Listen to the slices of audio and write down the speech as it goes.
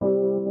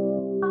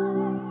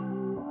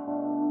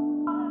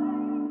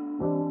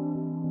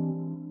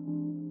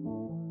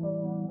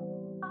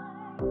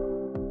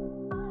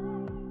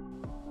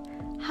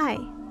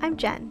I'm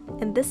Jen,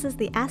 and this is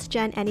the Ask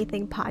Jen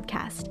Anything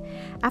podcast.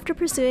 After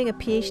pursuing a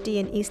PhD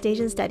in East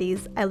Asian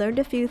Studies, I learned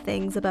a few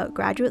things about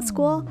graduate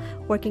school,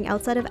 working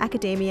outside of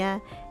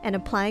academia, and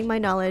applying my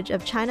knowledge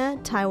of China,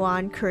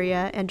 Taiwan,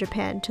 Korea, and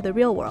Japan to the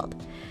real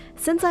world.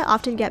 Since I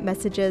often get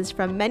messages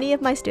from many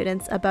of my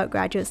students about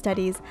graduate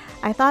studies,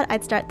 I thought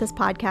I'd start this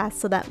podcast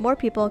so that more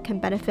people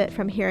can benefit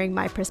from hearing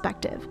my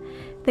perspective.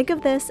 Think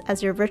of this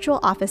as your virtual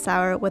office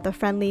hour with a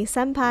friendly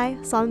senpai,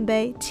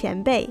 sonbei,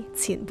 qianbei,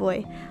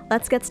 qinbui.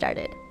 Let's get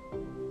started.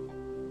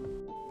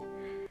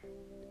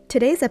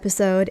 Today's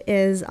episode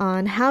is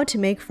on how to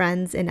make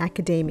friends in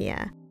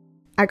academia.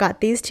 I got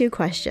these two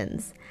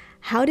questions.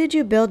 How did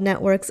you build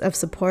networks of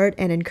support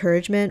and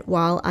encouragement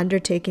while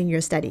undertaking your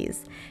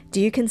studies?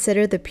 Do you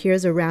consider the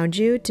peers around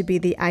you to be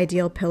the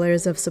ideal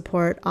pillars of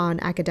support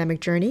on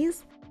academic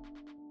journeys?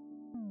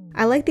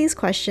 I like these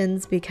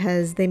questions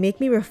because they make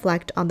me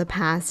reflect on the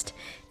past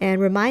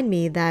and remind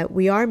me that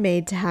we are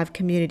made to have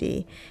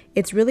community.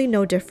 It's really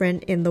no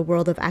different in the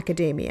world of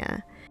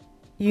academia.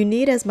 You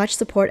need as much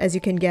support as you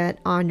can get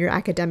on your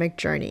academic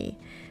journey.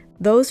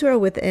 Those who are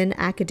within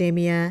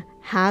academia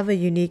have a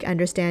unique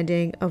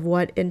understanding of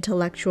what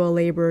intellectual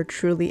labor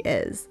truly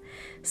is.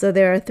 So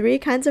there are 3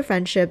 kinds of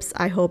friendships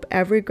I hope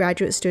every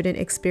graduate student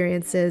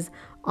experiences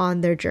on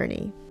their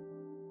journey.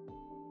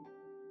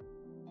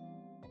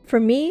 For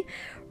me,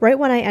 right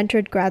when I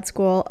entered grad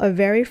school, a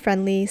very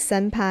friendly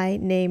senpai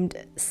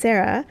named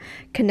Sarah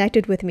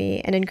connected with me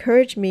and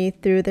encouraged me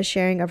through the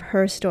sharing of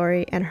her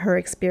story and her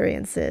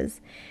experiences.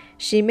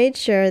 She made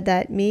sure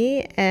that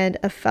me and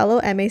a fellow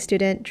MA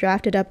student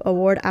drafted up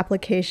award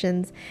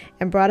applications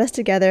and brought us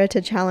together to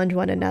challenge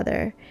one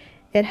another.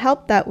 It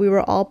helped that we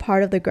were all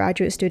part of the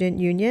graduate student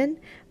union,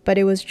 but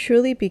it was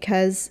truly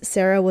because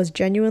Sarah was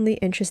genuinely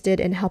interested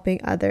in helping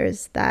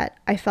others that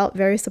I felt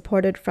very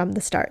supported from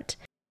the start.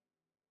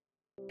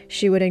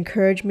 She would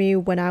encourage me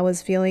when I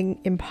was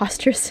feeling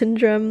imposter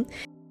syndrome.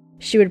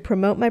 She would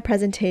promote my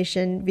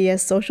presentation via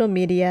social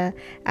media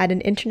at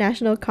an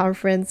international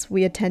conference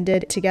we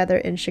attended together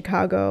in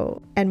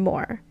Chicago, and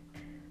more.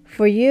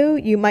 For you,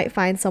 you might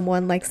find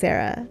someone like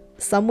Sarah,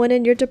 someone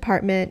in your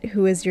department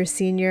who is your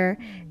senior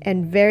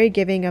and very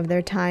giving of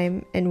their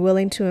time and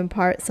willing to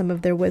impart some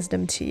of their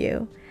wisdom to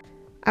you.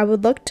 I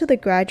would look to the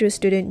graduate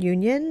student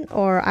union,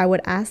 or I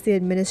would ask the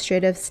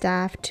administrative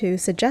staff to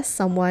suggest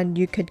someone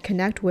you could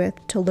connect with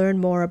to learn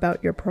more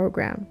about your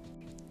program.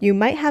 You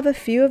might have a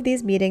few of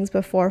these meetings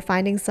before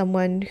finding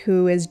someone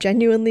who is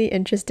genuinely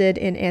interested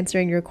in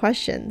answering your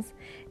questions,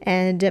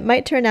 and it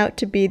might turn out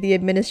to be the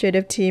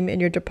administrative team in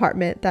your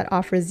department that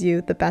offers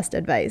you the best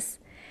advice.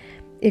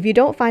 If you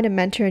don't find a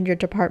mentor in your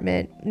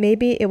department,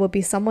 maybe it will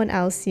be someone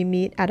else you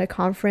meet at a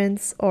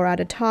conference or at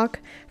a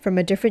talk from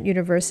a different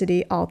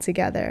university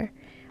altogether.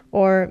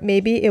 Or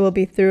maybe it will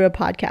be through a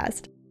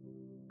podcast.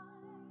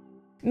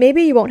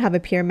 Maybe you won't have a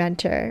peer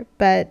mentor,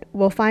 but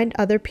will find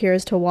other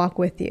peers to walk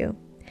with you.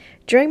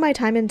 During my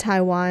time in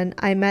Taiwan,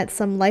 I met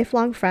some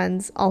lifelong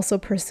friends also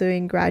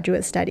pursuing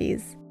graduate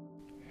studies.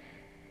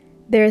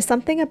 There is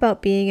something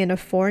about being in a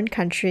foreign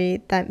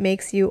country that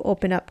makes you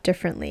open up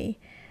differently.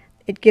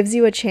 It gives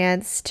you a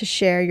chance to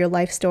share your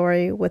life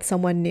story with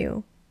someone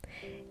new.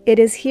 It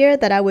is here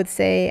that I would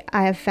say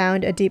I have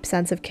found a deep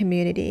sense of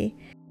community.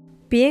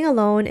 Being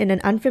alone in an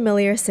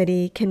unfamiliar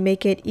city can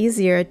make it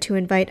easier to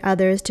invite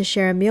others to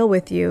share a meal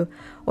with you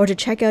or to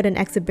check out an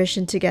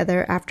exhibition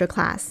together after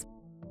class.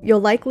 You'll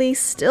likely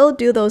still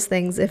do those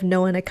things if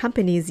no one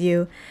accompanies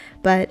you,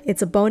 but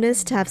it's a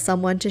bonus to have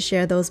someone to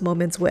share those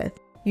moments with.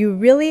 You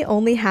really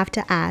only have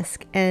to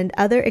ask, and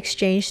other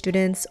exchange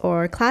students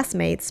or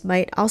classmates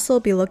might also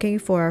be looking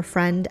for a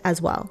friend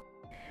as well.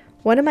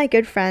 One of my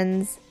good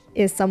friends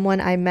is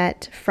someone I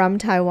met from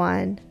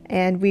Taiwan,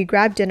 and we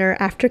grabbed dinner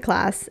after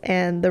class,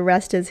 and the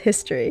rest is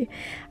history.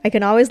 I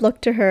can always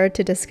look to her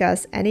to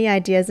discuss any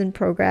ideas in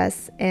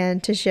progress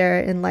and to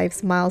share in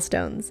life's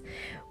milestones.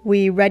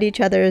 We read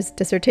each other's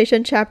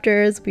dissertation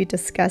chapters, we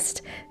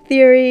discussed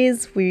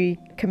theories, we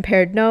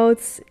compared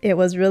notes. It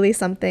was really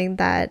something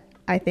that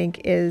I think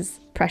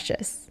is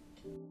precious.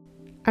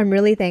 I'm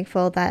really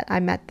thankful that I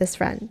met this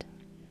friend.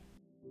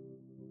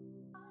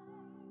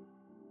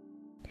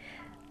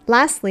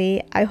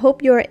 Lastly, I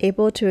hope you are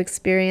able to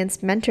experience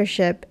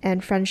mentorship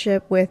and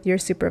friendship with your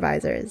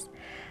supervisors.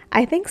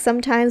 I think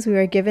sometimes we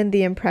are given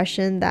the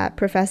impression that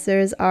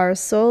professors are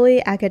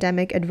solely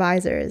academic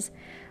advisors,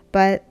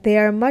 but they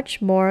are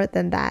much more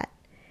than that.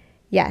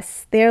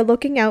 Yes, they are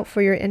looking out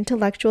for your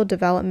intellectual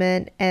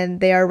development and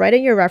they are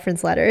writing your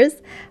reference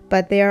letters,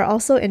 but they are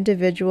also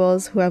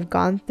individuals who have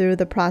gone through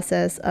the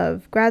process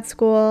of grad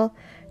school,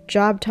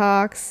 job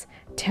talks,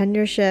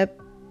 tenureship,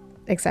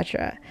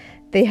 etc.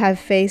 They have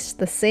faced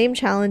the same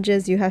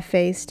challenges you have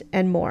faced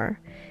and more,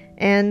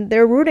 and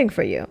they're rooting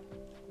for you.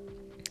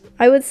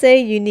 I would say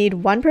you need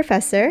one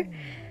professor,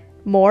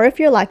 more if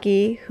you're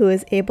lucky, who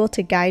is able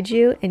to guide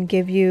you and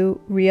give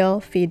you real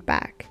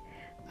feedback.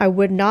 I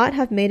would not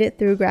have made it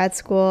through grad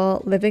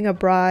school, living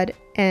abroad,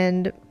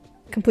 and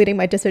completing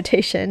my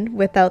dissertation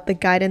without the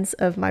guidance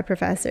of my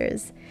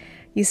professors.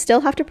 You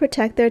still have to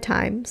protect their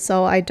time,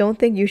 so I don't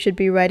think you should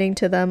be writing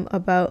to them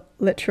about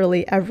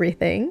literally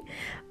everything.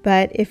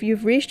 But if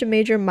you've reached a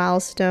major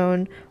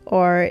milestone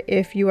or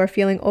if you are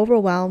feeling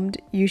overwhelmed,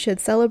 you should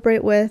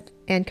celebrate with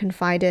and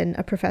confide in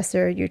a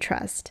professor you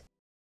trust.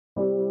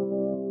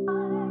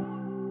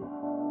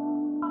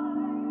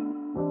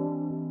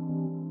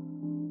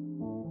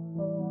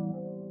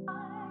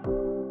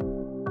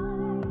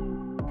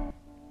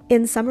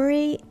 In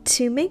summary,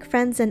 to make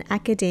friends in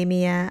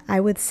academia,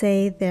 I would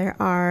say there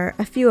are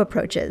a few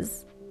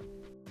approaches.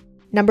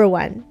 Number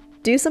 1,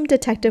 do some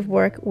detective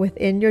work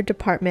within your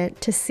department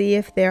to see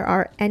if there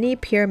are any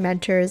peer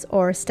mentors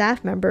or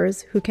staff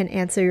members who can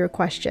answer your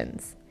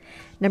questions.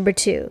 Number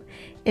 2,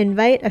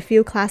 invite a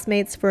few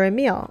classmates for a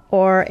meal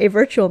or a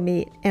virtual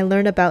meet and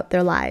learn about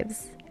their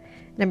lives.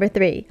 Number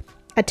 3,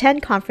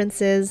 attend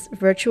conferences,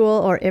 virtual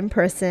or in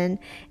person,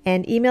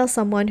 and email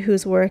someone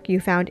whose work you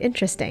found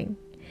interesting.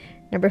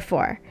 Number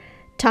 4,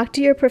 talk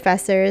to your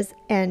professors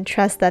and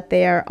trust that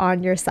they are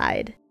on your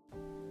side.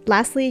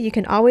 Lastly, you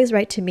can always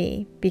write to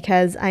me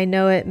because I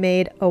know it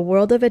made a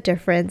world of a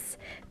difference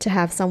to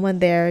have someone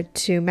there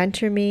to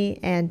mentor me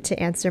and to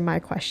answer my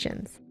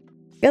questions.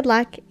 Good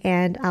luck,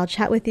 and I'll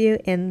chat with you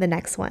in the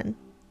next one.